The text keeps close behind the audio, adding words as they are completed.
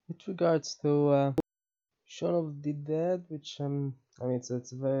With regards to Shaun of the Dead, which I mean it's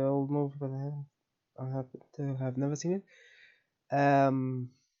a very old movie, but I happen to have never seen it. And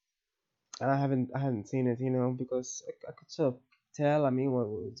I hadn't seen it, because I could sort of tell. I mean, what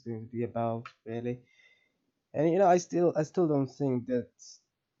it's going to be about, really. And I still don't think that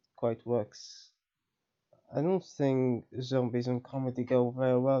quite works. I don't think zombies and comedy go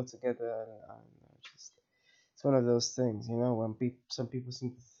very well together. I don't know, it's one of those things, when some people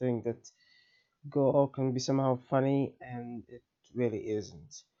seem to think that gore can be somehow funny, and it really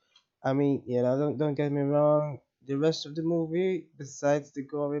isn't. I mean, don't get me wrong. The rest of the movie, besides the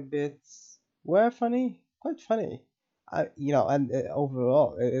gory bits, were funny, quite funny. And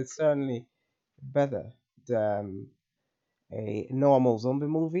overall, it's certainly better than a normal zombie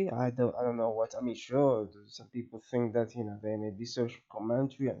movie. I don't know what. I mean, sure, some people think that they may be social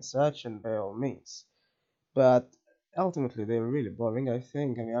commentary and such, and by all means, but ultimately they're really boring. I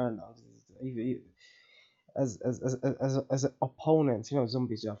think. I mean, I don't know. Even, as an opponent,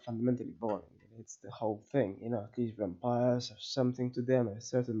 zombies are fundamentally boring. It's the whole thing, At least vampires have something to them, a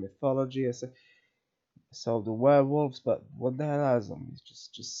certain mythology, so the werewolves. But what the hell are zombies?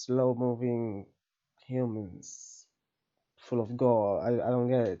 Just slow moving humans full of gore. I don't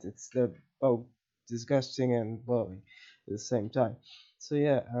get it. They're both disgusting and boring at the same time. So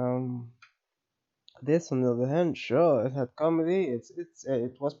yeah, this on the other hand, sure, it had comedy.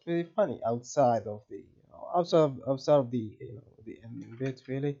 It was pretty funny outside of the ending bit,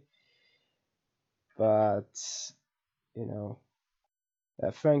 really. But you know,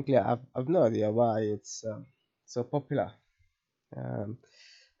 frankly, I've no idea why it's so popular. Um,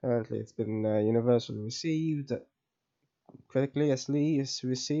 Apparently, it's been universally received, critically as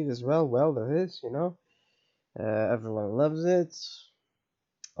received as well. Well, that is, everyone loves it.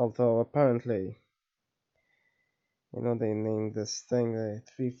 Although apparently, they named this thing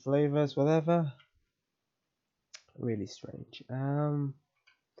three flavors, whatever. Really strange.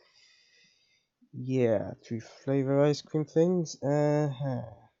 Yeah, three flavor ice cream things.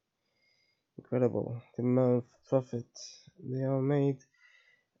 Incredible. The amount of profit they all made.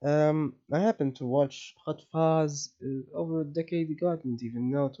 I happened to watch Hot Fuzz over a decade ago. I didn't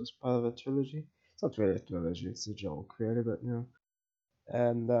even know it was part of a trilogy. It's not really a trilogy, it's a joke, really, but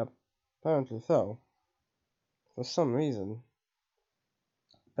And apparently, so, for some reason,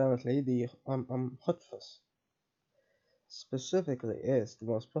 apparently the Hot Fuzz specifically is the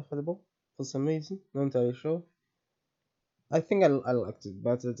most profitable for some reason. Not entirely sure. I think I liked it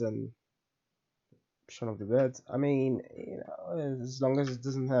better than Shaun of the Dead. I mean, as long as it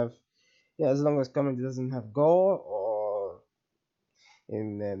doesn't have, yeah, as long as comedy doesn't have gore, or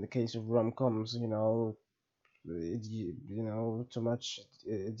in the case of rom-coms, too much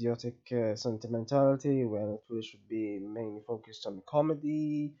idiotic sentimentality, when it really should be mainly focused on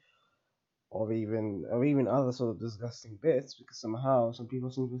comedy, or even other sort of disgusting bits, because somehow some people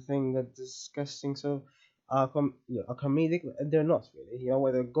seem to think that disgusting so are comedic, and they're not really.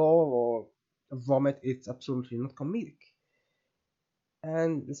 Whether gore or vomit, it's absolutely not comedic.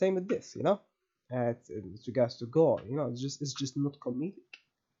 And the same with this, with regards to gore, it's just not comedic.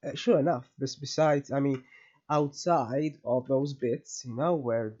 Sure enough, besides, I mean, outside of those bits,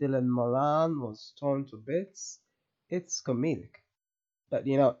 where Dylan Moran was torn to bits, it's comedic. But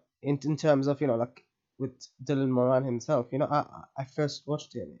in terms of like with Dylan Moran himself, I first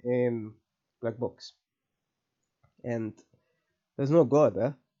watched him in Black Books, and there's no gore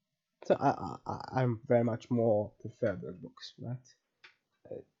there. So I'm very much more prefer Black Books, right?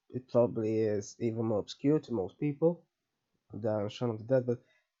 It probably is even more obscure to most people than Shaun of the Dead, but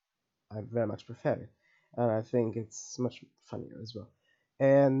I very much prefer it, and I think it's much funnier as well.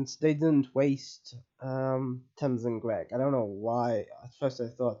 And they didn't waste Thames and Greg. I don't know why. At first, I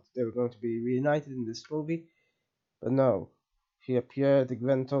thought they were going to be reunited in this movie, but no. He appeared a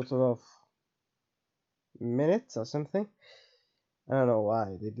grand total of minutes or something. I don't know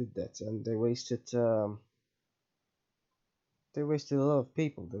why they did that, and they wasted a lot of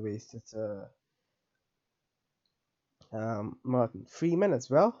people. They wasted Martin Freeman as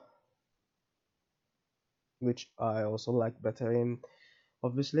well, which I also like better in.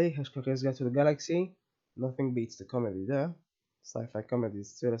 Obviously, Hitchcock's Guide to the Galaxy. Nothing beats the comedy there. Sci-fi comedy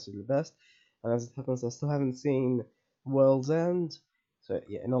is seriously the best. And as it happens, I still haven't seen World's End, so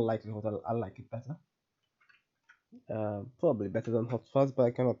yeah, in all likelihood, I'll like it better. Probably better than Hot Fuzz, but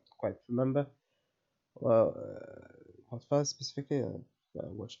I cannot quite remember. Well, Hot Fuzz specifically, I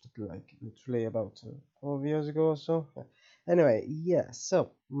watched it like literally about 12 years ago or so. Yeah. Anyway, yeah.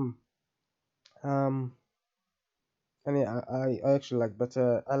 So, um, and yeah, I actually like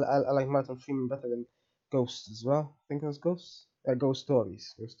better. I like Martin Freeman better than Ghost as well. I think it was Ghost. Ghost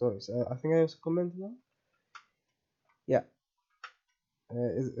Stories. Ghost Stories. I think I also commented on. Yeah.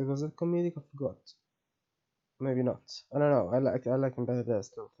 Was it comedic? I forgot. Maybe not. I don't know. I like him better there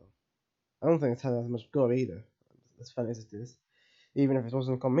still. Though. I don't think it had as much gore either. As funny as it is, even if it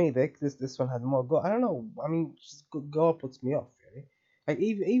wasn't comedic, this one had more gore. I don't know. I mean, just gore puts me off really. Like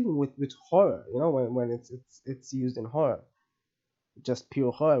even with horror, when it's used in horror, just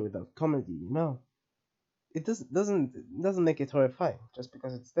pure horror without comedy, it doesn't make it horrifying just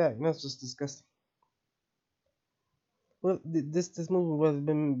because it's there. It's just disgusting. Well, this movie would have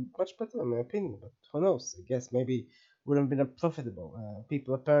been much better in my opinion, but who knows? I guess maybe wouldn't have been profitable.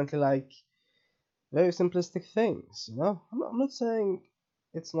 People apparently like very simplistic things. I'm not saying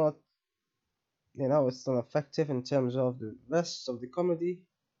it's not it's not effective in terms of the rest of the comedy,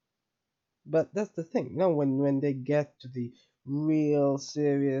 but that's the thing. When they get to the real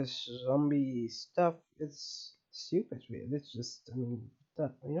serious zombie stuff, it's stupid. Really, it's just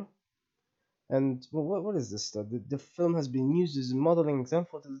that. And what is this stuff? The film has been used as a modeling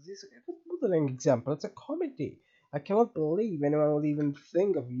example. This modeling example. It's a comedy. I cannot believe anyone would even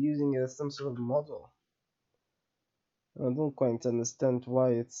think of using it as some sort of model. I don't quite understand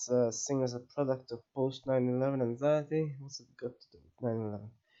why it's seen as a product of post 9/11 anxiety. What's it got to do with 9/11?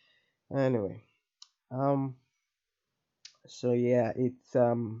 Anyway, um, so yeah, it's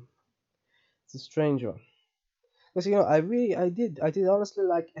a strange one. Because I did honestly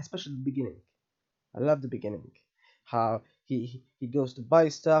like, especially the beginning. I love the beginning. How he goes to buy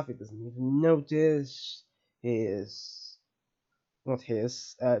stuff, he doesn't even notice his not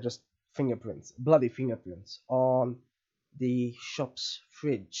his just fingerprints, bloody fingerprints on the shop's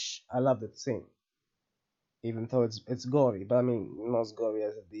fridge. I love that scene. Even though it's gory, but I mean not as gory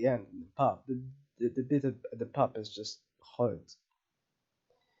as at the end in the pub. The bit at the pub is just horrid.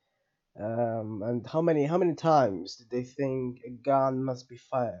 And how many times did they think a gun must be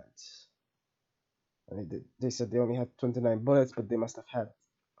fired? I mean, they said they only had 29 bullets, but they must have had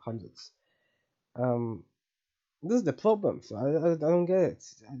hundreds. Um, this is the problem. So I don't get it.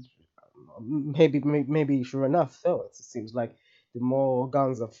 Maybe sure enough, though, it seems like the more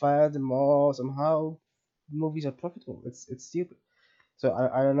guns are fired, the more somehow movies are profitable. It's stupid. So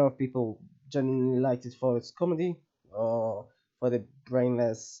I don't know if people genuinely liked it for its comedy or for the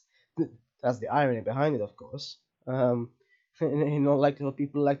brainless. That's the irony behind it, of course. Like how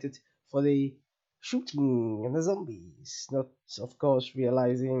people liked it for the shooting and the zombies, not of course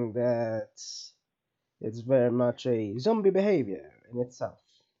realizing that it's very much a zombie behavior in itself.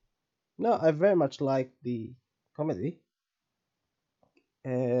 No, I very much like the comedy,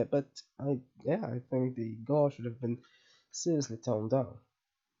 but I think the gore should have been seriously toned down.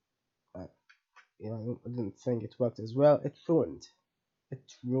 I, I didn't think it worked as well. It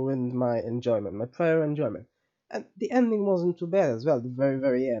ruined my enjoyment, my prior enjoyment. And the ending wasn't too bad as well. The very,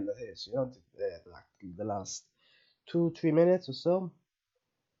 very end, that is, like the last 2, 3 minutes or so.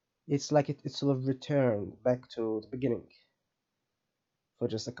 It's like it sort of returned back to the beginning for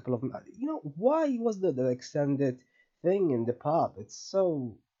just a couple of minutes. Why was there the extended thing in the pub? It's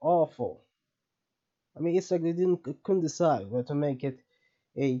so awful. I mean, it's like they couldn't decide whether to make it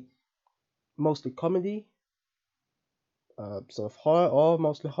a mostly comedy, sort of horror, or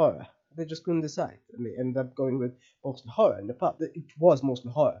mostly horror. They just couldn't decide, and they ended up going with mostly horror. In the pub, it was mostly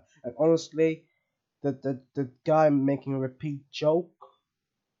horror, and honestly, the guy making a repeat joke.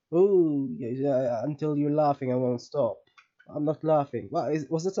 Ooh, yeah, yeah, until you're laughing, I won't stop. I'm not laughing.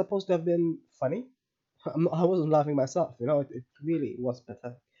 Was it supposed to have been funny? I wasn't laughing myself. It really was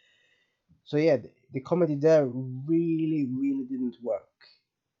pathetic. So yeah, the comedy there really, really didn't work.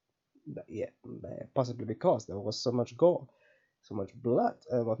 Yeah, possibly because there was so much gore, so much blood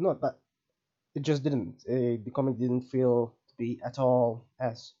and whatnot, but it just didn't. The comedy didn't feel to be at all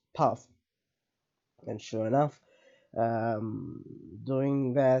as powerful. And sure enough, um,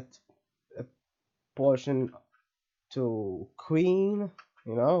 doing that portion to Queen,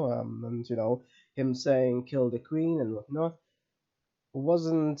 and him saying "kill the Queen" and whatnot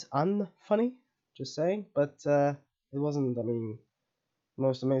wasn't unfunny. Just saying, but it wasn't. I mean,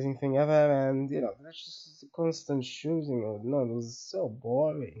 most amazing thing ever, and there's just a constant shooting. Or no, it was so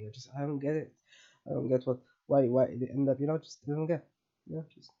boring. I don't get it. I don't get why it end up. Just I don't get.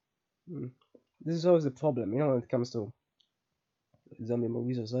 Just mm. This is always the problem. When it comes to zombie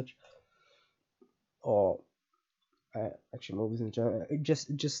movies or such, or action movies in general. It just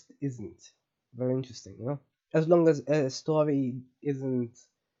isn't very interesting. As long as a story isn't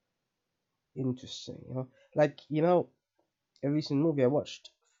interesting. Like a recent movie I watched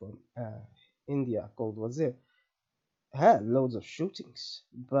from India called Wazir. had loads of shootings,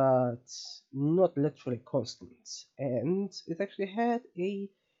 but not literally constant. And it actually had a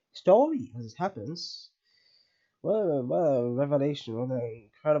story, as it happens. What a revelation! What an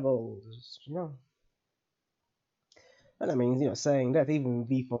incredible, you know. And I mean, saying that even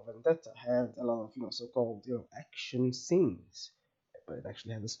V for Vendetta had a lot of, so-called, action scenes, but it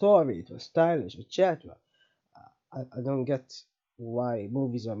actually had a story. It was stylish, etc. I don't get why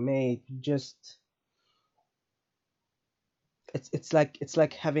movies are made just it's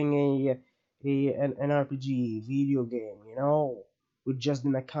like having an RPG video game, with just the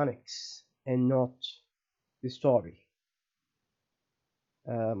mechanics and not the story.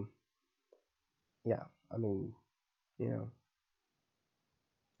 Um, yeah, I mean, you know.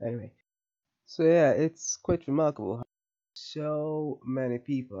 Anyway, so yeah, it's quite remarkable how so many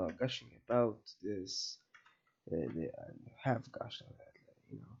people are gushing about this. They have gushed on that.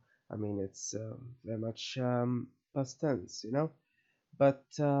 I mean, it's very much past tense, But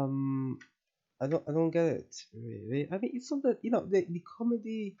I don't get it really. I mean, it's not that the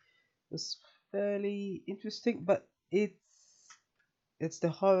comedy was fairly interesting, but it's the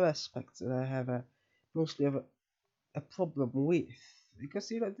horror aspect that I have mostly have a problem with, because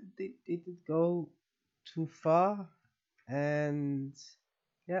they did go too far, and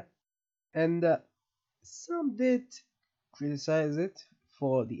yeah, and some did criticize it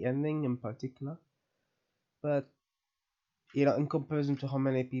for the ending in particular, but in comparison to how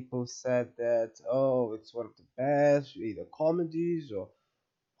many people said that, oh, it's one of the best, either comedies or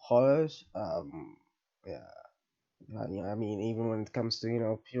horrors. Yeah, I mean, even when it comes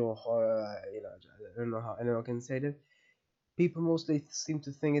to pure horror, I don't know how anyone can say that. People mostly seem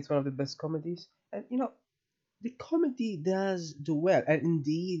to think it's one of the best comedies, and the comedy does do well, and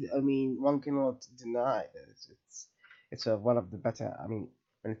indeed, I mean, one cannot deny that it's one of the better. I mean,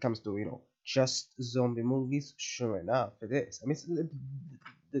 when it comes to just zombie movies, sure enough, it is. I mean,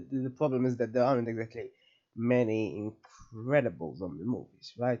 the problem is that there aren't exactly many incredible zombie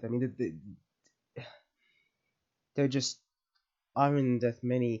movies, right? I mean, there just aren't that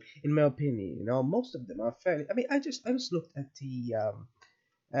many, in my opinion. Most of them are fairly. I mean, I just looked at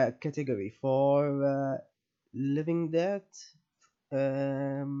the category for Living Dead.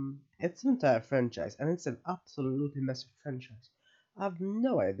 It's an entire franchise, and it's an absolutely massive franchise. I have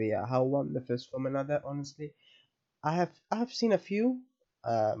no idea how one differs from another. Honestly, I have seen a few.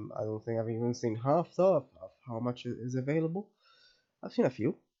 I don't think I've even seen half though of how much is available. I've seen a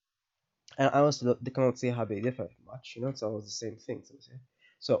few, and I also they cannot see how they differ much. It's always the same thing. So to say.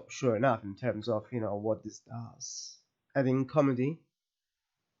 So sure enough, in terms of what this does, adding comedy,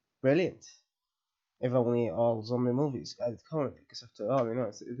 brilliant. If only all zombie movies added comedy, because after all,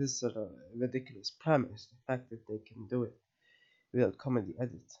 it is sort of a ridiculous premise, the fact that they can do it without comedy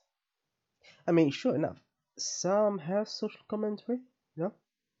edit. I mean, sure enough, some have social commentary, you know?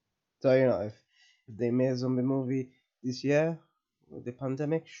 So, if they made a zombie movie this year with the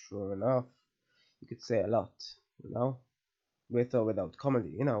pandemic, sure enough, you could say a lot, you know? With or without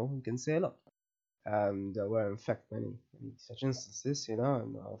comedy, you can say a lot. And there were, in fact, many such instances,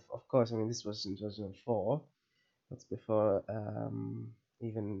 and of course, I mean, this was in 2004. That's before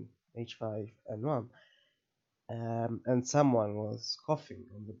even H5N1. And someone was coughing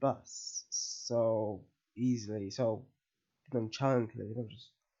on the bus so easily, so nonchalantly,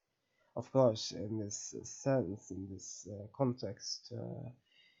 just of course, in this sense, in this context,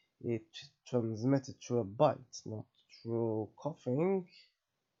 it transmitted through a bite, not through coughing.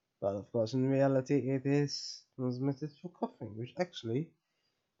 But of course, in reality, it is transmitted through coughing, which actually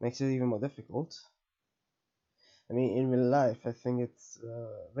makes it even more difficult. I mean, in real life, I think it's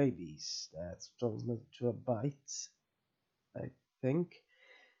rabies that's transmitted through a bite, I think.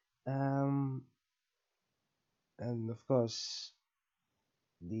 Um, and of course,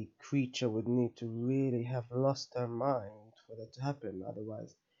 the creature would need to really have lost their mind for that to happen.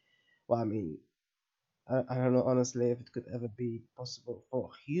 Otherwise, well, I mean, I don't know honestly if it could ever be possible for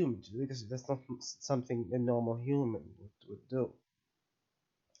a human to do, because that's not something a normal human would do.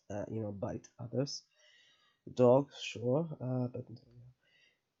 Bite others. Dogs, sure, uh,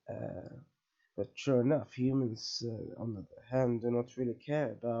 but sure enough, humans, on the other hand, do not really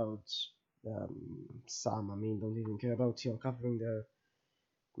care about some. I mean, don't even care about covering their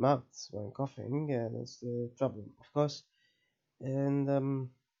mouths when coughing. That's the problem, of course. And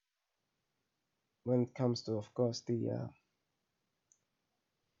when it comes to, of course, the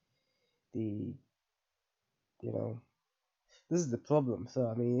you know this is the problem. So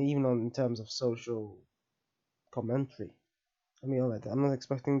I mean, even in terms of social commentary. I mean, alright, I'm not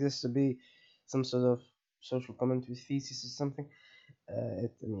expecting this to be some sort of social commentary thesis or something. I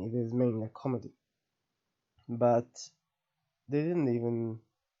mean, it is mainly a comedy, but They didn't even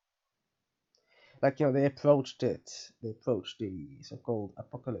like they approached it. They approached the so-called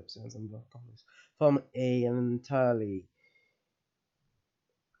apocalypse and some apocalypse from an entirely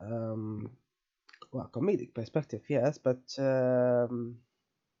um well comedic perspective, yes, but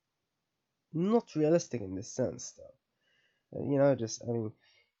not realistic in this sense though. Just I mean,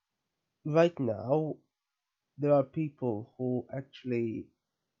 right now there are people who actually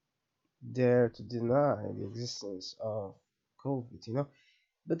dare to deny the existence of COVID,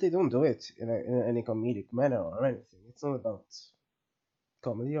 but they don't do it in any comedic manner or anything. It's not about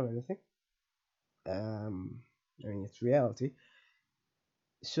comedy or anything. Um, I mean, it's reality.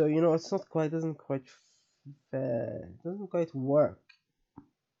 So it's not quite doesn't quite doesn't quite work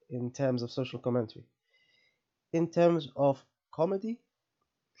in terms of social commentary. In terms of comedy,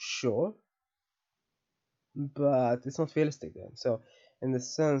 sure, but it's not realistic then. So, in the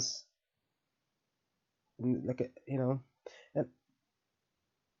sense, like and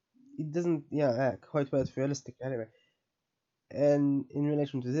it doesn't, yeah, quite well realistic anyway. And in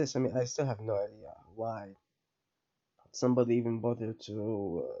relation to this, I mean, I still have no idea why somebody even bothered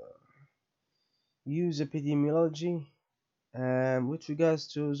to use epidemiology with regards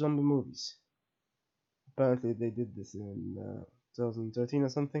to zombie movies. Apparently, they did this in 2013 or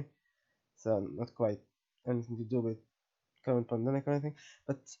something, so not quite anything to do with current pandemic or anything.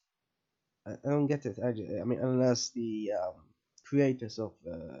 But I don't get it. I mean, unless the creators of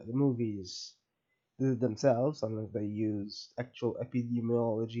the movies did it themselves, unless they used actual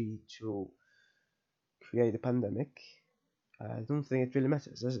epidemiology to create a pandemic, I don't think it really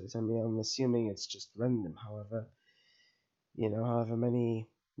matters, does it? I mean, I'm assuming it's just random. However many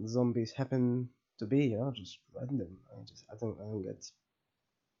zombies happen to be, just random.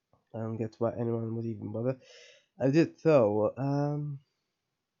 I don't get why anyone would even bother. I did though.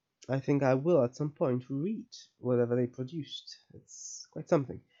 I think I will at some point read whatever they produced. It's quite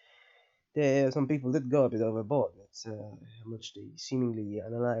something. Some people did go a bit overboard. That's how much they seemingly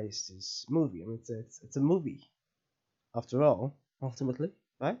analyzed this movie. I mean, it's a movie after all, ultimately,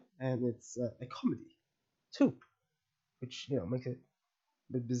 right? And it's a comedy too, which makes it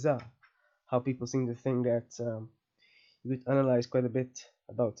a bit bizarre how people seem to think that you could analyze quite a bit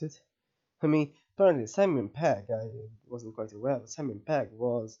about it. I mean, apparently Simon Pegg, I wasn't quite aware, but Simon Pegg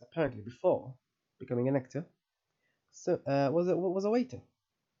was apparently before becoming an actor, so was a waiter.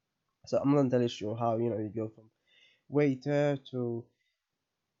 So I'm not entirely sure how you go from waiter to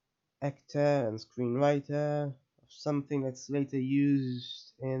actor and screenwriter of something that's later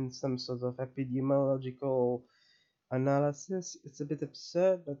used in some sort of epidemiological analysis. It's a bit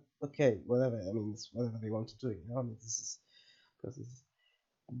absurd, but okay, whatever. I mean, it's whatever they want to do. I mean, this is because it's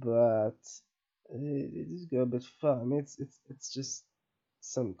but it does go a bit far. I mean, it's just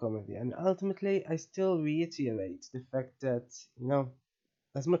some comedy, and ultimately, I still reiterate the fact that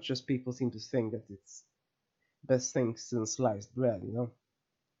as much as people seem to think that it's best things since sliced bread,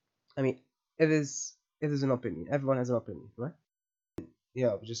 I mean, it is an opinion. Everyone has an opinion, right?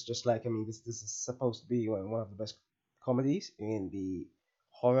 Yeah, just like I mean, this is supposed to be one of the best comedies in the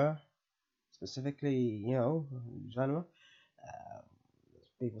horror specifically, genre. Um,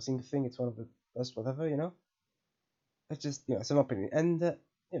 People seem to think it's one of the best, whatever. It's just it's an opinion, and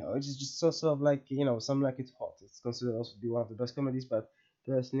it's just sort of like some like it hot. It's considered also to be one of the best comedies, but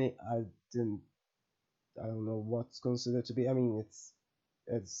personally, didn't. I don't know what's considered to be. I mean,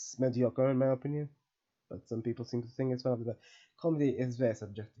 it's mediocre in my opinion, but some people seem to think it's one of the. Comedy is very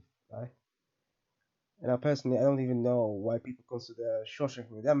subjective, right? And I personally, I don't even know why people consider Shawshank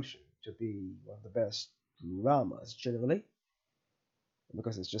Redemption to be one of the best dramas generally,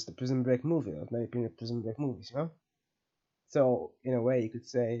 because it's just a prison break movie. Of many prison break movies. So in a way, you could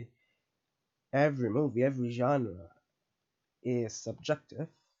say every movie, every genre is subjective,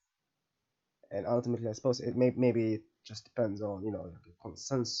 and ultimately, I suppose maybe it just depends on like a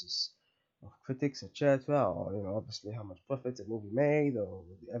consensus of critics, etc., or obviously how much profit a movie made, or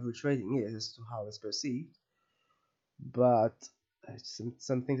what the average rating is to how it's perceived. But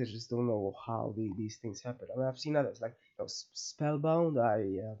some things I just don't know how these things happen. I mean, I've seen others like Spellbound.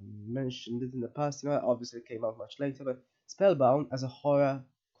 I mentioned it in the past. Obviously it came out much later, but Spellbound as a horror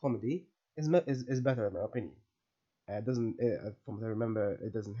comedy is better in my opinion. It doesn't, from what I remember,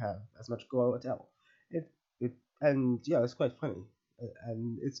 it doesn't have as much gore at all. It and yeah, it's quite funny,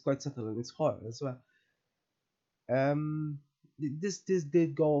 and it's quite subtle and it's horror as well. Um, this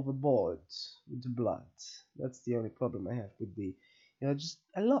did go overboard with the blood. That's the only problem I have with the, just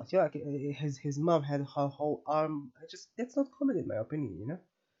a lot. Like his mom had her whole arm. That's not comedy in my opinion.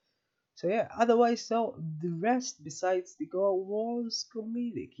 So yeah. Otherwise, so the rest besides the gore was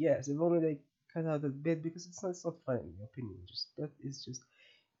comedic. Yes, if only they cut out that bit because it's not funny in my opinion. Just that is just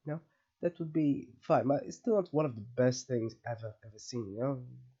you know that would be fine, but it's still not one of the best things ever seen.